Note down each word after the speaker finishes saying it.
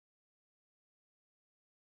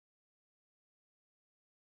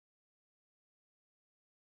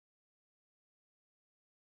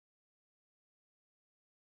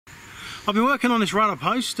I've been working on this rudder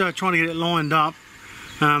post, trying to get it lined up,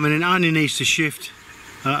 and it only needs to shift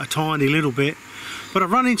a tiny little bit. But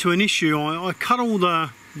I've run into an issue. I cut all the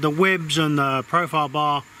webs and the profile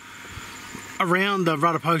bar around the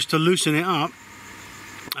rudder post to loosen it up,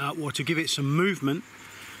 or to give it some movement.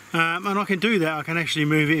 And I can do that. I can actually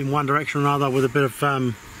move it in one direction or another with a bit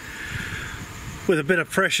of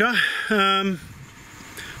pressure.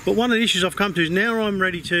 But one of the issues I've come to is now I'm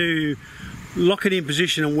ready to lock it in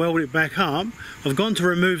position and weld it back up. I've gone to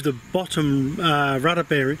remove the bottom rudder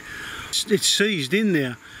bearing. It's seized in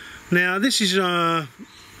there. Now this is a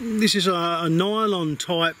nylon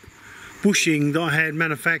type bushing that I had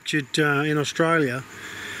manufactured in Australia,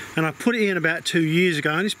 and I put it in about 2 years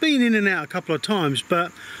ago, and it's been in and out a couple of times,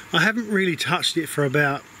 but I haven't really touched it for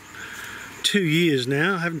about 2 years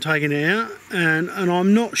now. I haven't taken it out, and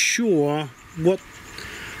I'm not sure what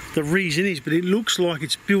the reason is, but it looks like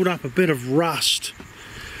it's built up a bit of rust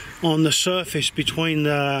on the surface between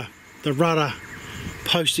the rudder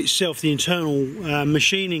post itself, the internal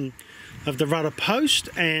machining of the rudder post,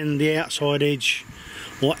 and the outside edge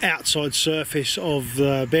or outside surface of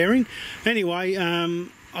the bearing. Anyway,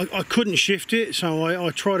 I couldn't shift it, so I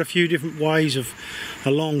tried a few different ways of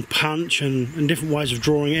a long punch and different ways of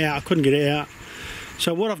drawing it out. I couldn't get it out.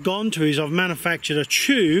 So what I've gone to is I've manufactured a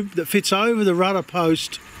tube that fits over the rudder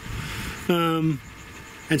post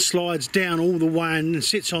and slides down all the way and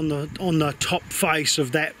sits on the top face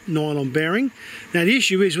of that nylon bearing. Now the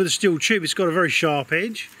issue is with a steel tube, it's got a very sharp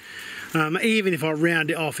edge. Even if I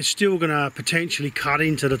round it off, it's still going to potentially cut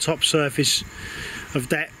into the top surface of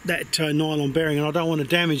that nylon bearing, and I don't want to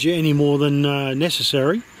damage it any more than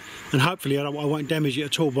necessary, and hopefully I won't damage it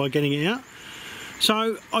at all by getting it out.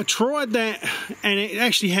 So I tried that, and it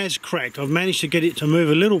actually has cracked. I've managed to get it to move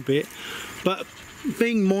a little bit, but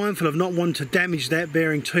being mindful of not wanting to damage that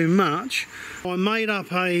bearing too much, I made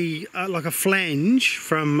up like a flange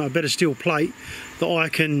from a bit of steel plate that I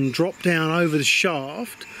can drop down over the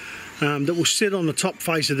shaft, that will sit on the top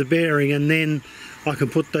face of the bearing, and then I can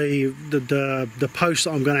put the post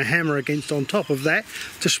that I'm going to hammer against on top of that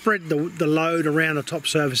to spread the load around the top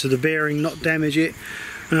surface of the bearing, not damage it.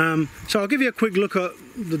 So I'll give you a quick look at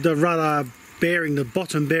the rudder bearing, the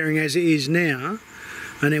bottom bearing as it is now,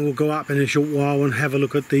 and then we'll go up in a short while and have a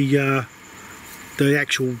look at the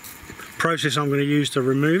actual process I'm going to use to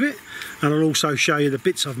remove it, and I'll also show you the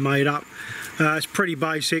bits I've made up. It's pretty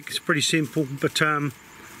basic, it's pretty simple, but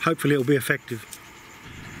hopefully it'll be effective.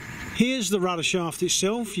 Here's the rudder shaft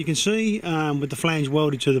itself. You can see with the flange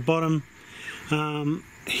welded to the bottom.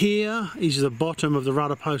 Here is the bottom of the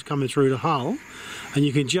rudder post coming through the hull, and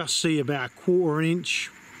you can just see about a 1/4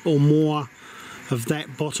 inch or more of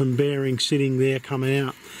that bottom bearing sitting there coming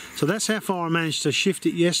out. So that's how far I managed to shift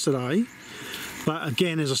it yesterday. But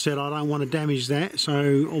again, as I said, I don't want to damage that,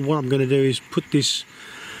 so what I'm going to do is put this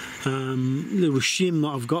little shim that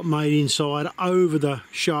I've got made inside over the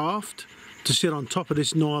shaft to sit on top of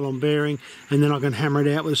this nylon bearing, and then I can hammer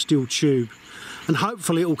it out with a steel tube, and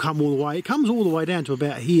hopefully it will come all the way. It comes all the way down to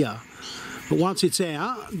about here, but once it's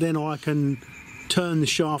out, then I can turn the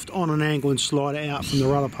shaft on an angle and slide it out from the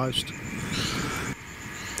rudder post.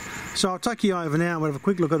 So I'll take you over now and we'll have a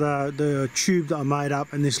quick look at the tube that I made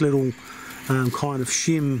up, and this little kind of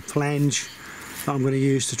shim flange that I'm going to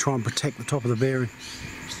use to try and protect the top of the bearing.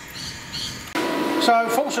 So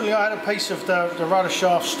fortunately I had a piece of the rudder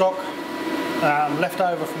shaft stock left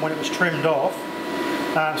over from when it was trimmed off.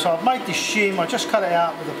 So I've made this shim. I just cut it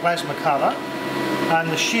out with a plasma cutter, and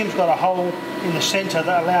the shim's got a hole in the centre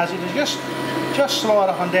that allows it to just slide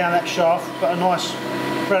up and down that shaft, but a nice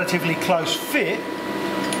relatively close fit.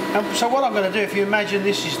 And so what I'm going to do, if you imagine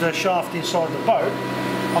this is the shaft inside the boat,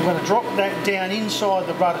 I'm going to drop that down inside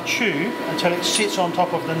the rudder tube until it sits on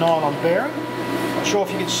top of the nylon bearing. Not sure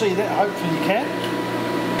if you can see that, hopefully you can.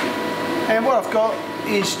 And what I've got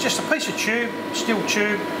is just a piece of tube, steel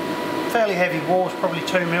tube, fairly heavy walls, probably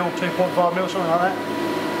 2 mil, 2.5 mil, something like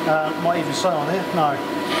that. Might even say on there, no.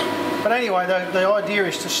 But anyway, the idea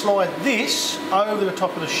is to slide this over the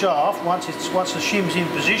top of the shaft once the shim's in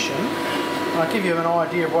position. And I'll give you an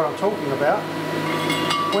idea of what I'm talking about.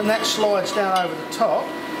 When that slides down over the top,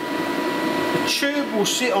 the tube will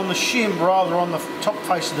sit on the shim rather on the top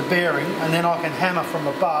face of the bearing, and then I can hammer from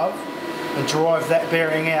above and drive that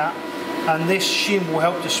bearing out, and this shim will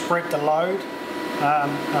help to spread the load,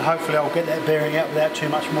 and hopefully I'll get that bearing out without too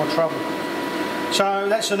much more trouble. So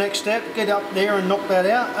that's the next step, get up there and knock that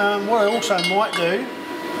out. What I also might do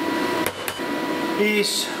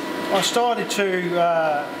is I started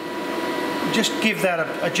to just give that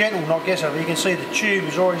a gentle knock. Yes, you can see the tube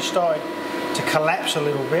has already started to collapse a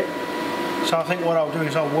little bit. So I think what I'll do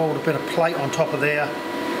is I'll weld a bit of plate on top of there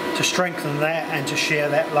to strengthen that and to share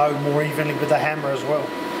that load more evenly with the hammer as well.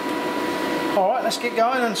 Alright, let's get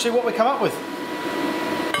going and see what we come up with.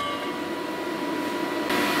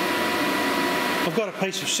 I've got a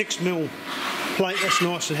piece of 6mm plate that's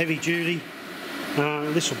nice and heavy duty.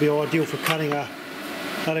 This will be ideal for cutting a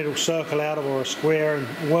little circle out of, or a square, and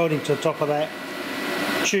welding to the top of that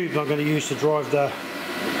tube I'm going to use to drive the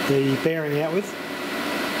bearing out with.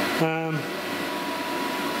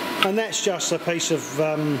 And that's just a piece of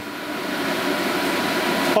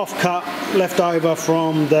off-cut left over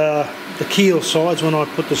from the keel sides when I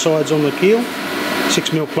put the sides on the keel.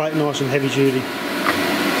 6mm plate, nice and heavy duty.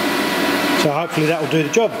 So hopefully that will do the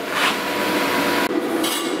job.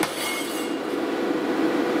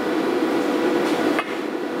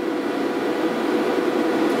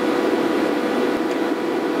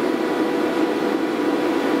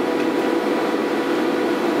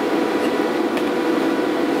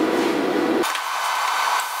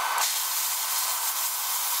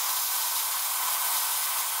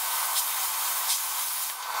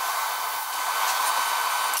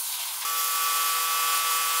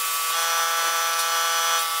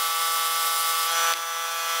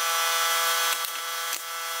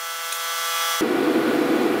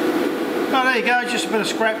 Oh, there you go, just a bit of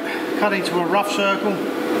scrap cut into a rough circle.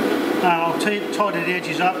 I'll tidy the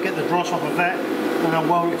edges up, get the dross off of that, and I'll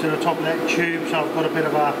weld it to the top of that tube, so I've got a bit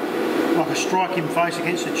of like a striking face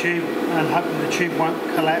against the tube, and hoping the tube won't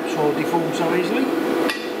collapse or deform so easily.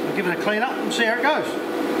 I'll give it a clean up and see how it goes.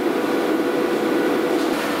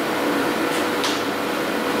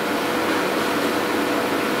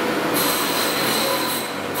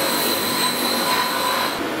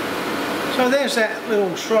 So there's that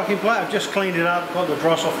little striking plate. I've just cleaned it up, got the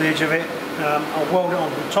dross off the edge of it. I'll weld it on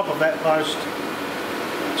the top of that post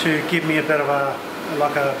to give me a bit of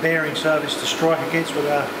like a bearing surface to strike against with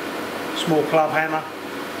a small club hammer,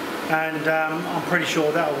 and I'm pretty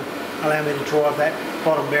sure that will allow me to drive that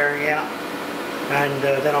bottom bearing out, and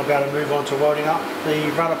then I'll be able to move on to welding up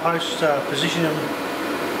the rudder post, position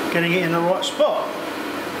and getting it in the right spot.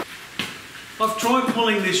 I've tried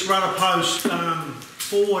pulling this rudder post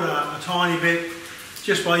forward a tiny bit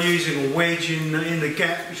just by using a wedge in the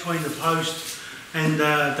gap between the post and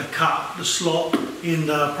the slot in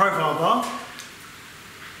the profile bar,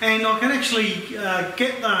 and I can actually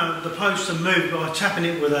get the post to move by tapping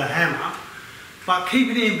it with a hammer, but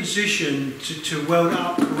keeping it in position to weld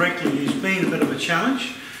up correctly has been a bit of a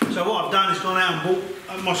challenge. So what I've done is gone out and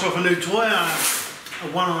bought myself a new toy, a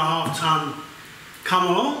 1.5 ton come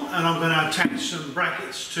along, and I'm going to attach some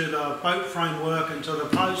brackets to the boat framework and to the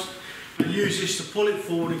post, and use this to pull it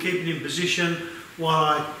forward and keep it in position while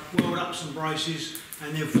I weld up some braces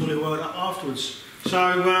and then fully weld up afterwards.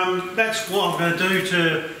 So that's what I'm going to do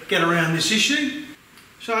to get around this issue.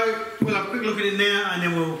 So we'll have a quick look at it now, and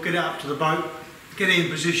then we'll get it up to the boat, get it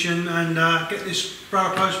in position, and get this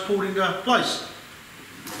rudder post pulled into place.